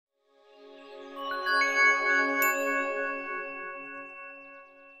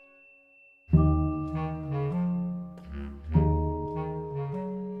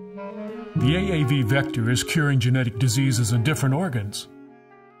The AAV vector is curing genetic diseases in different organs.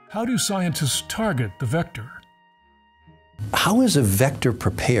 How do scientists target the vector? How is a vector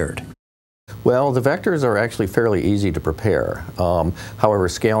prepared? Well, the vectors are actually fairly easy to prepare. However,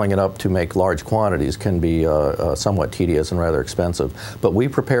 scaling it up to make large quantities can be somewhat tedious and rather expensive. But we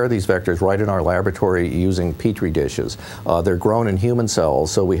prepare these vectors right in our laboratory using petri dishes. They're grown in human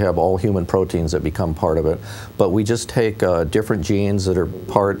cells, so we have all human proteins that become part of it. But we just take different genes that are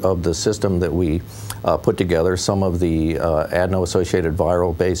part of the system that we put together, some of the adeno-associated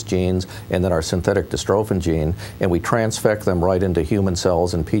viral-based genes, and then our synthetic dystrophin gene, and we transfect them right into human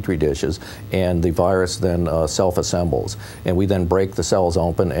cells in petri dishes, and the virus then self-assembles. And we then break the cells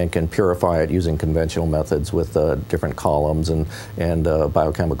open and can purify it using conventional methods with different columns and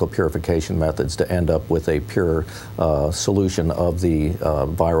biochemical purification methods to end up with a pure solution of the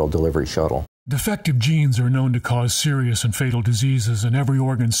viral delivery shuttle. Defective genes are known to cause serious and fatal diseases in every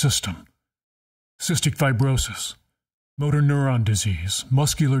organ system. Cystic fibrosis, motor neuron disease,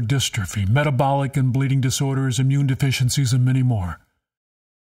 muscular dystrophy, metabolic and bleeding disorders, immune deficiencies, and many more.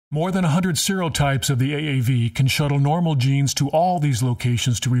 More than 100 serotypes of the AAV can shuttle normal genes to all these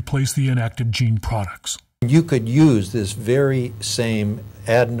locations to replace the inactive gene products. You could use this very same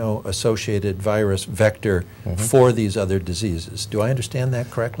adeno-associated virus vector for these other diseases. Do I understand that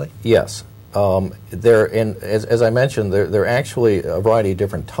correctly? Yes. As I mentioned, there are actually a variety of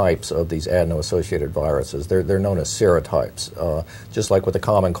different types of these adeno-associated viruses. They're known as serotypes. Just like with the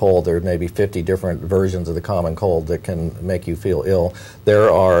common cold, there may be 50 different versions of the common cold that can make you feel ill. There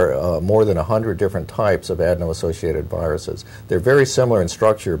are more than 100 different types of adeno-associated viruses. They're very similar in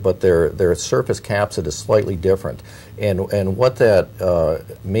structure, but their surface capsid is slightly different. And what that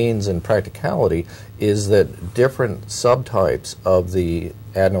means in practicality is that different subtypes of the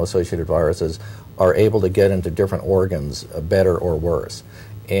adeno-associated viruses are able to get into different organs better or worse.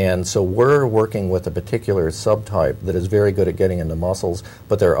 And so we're working with a particular subtype that is very good at getting into muscles,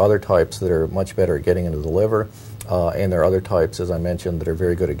 but there are other types that are much better at getting into the liver, and there are other types, as I mentioned, that are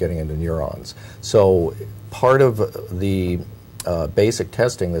very good at getting into neurons. So part of the basic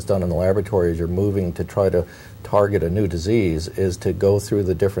testing that's done in the laboratory as you're moving to try to target a new disease is to go through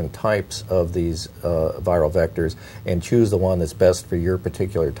the different types of these viral vectors and choose the one that's best for your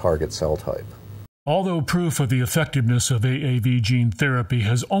particular target cell type. Although proof of the effectiveness of AAV gene therapy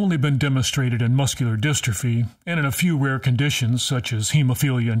has only been demonstrated in muscular dystrophy and in a few rare conditions such as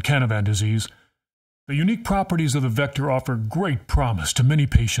hemophilia and Canavan disease, the unique properties of the vector offer great promise to many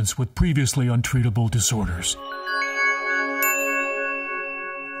patients with previously untreatable disorders.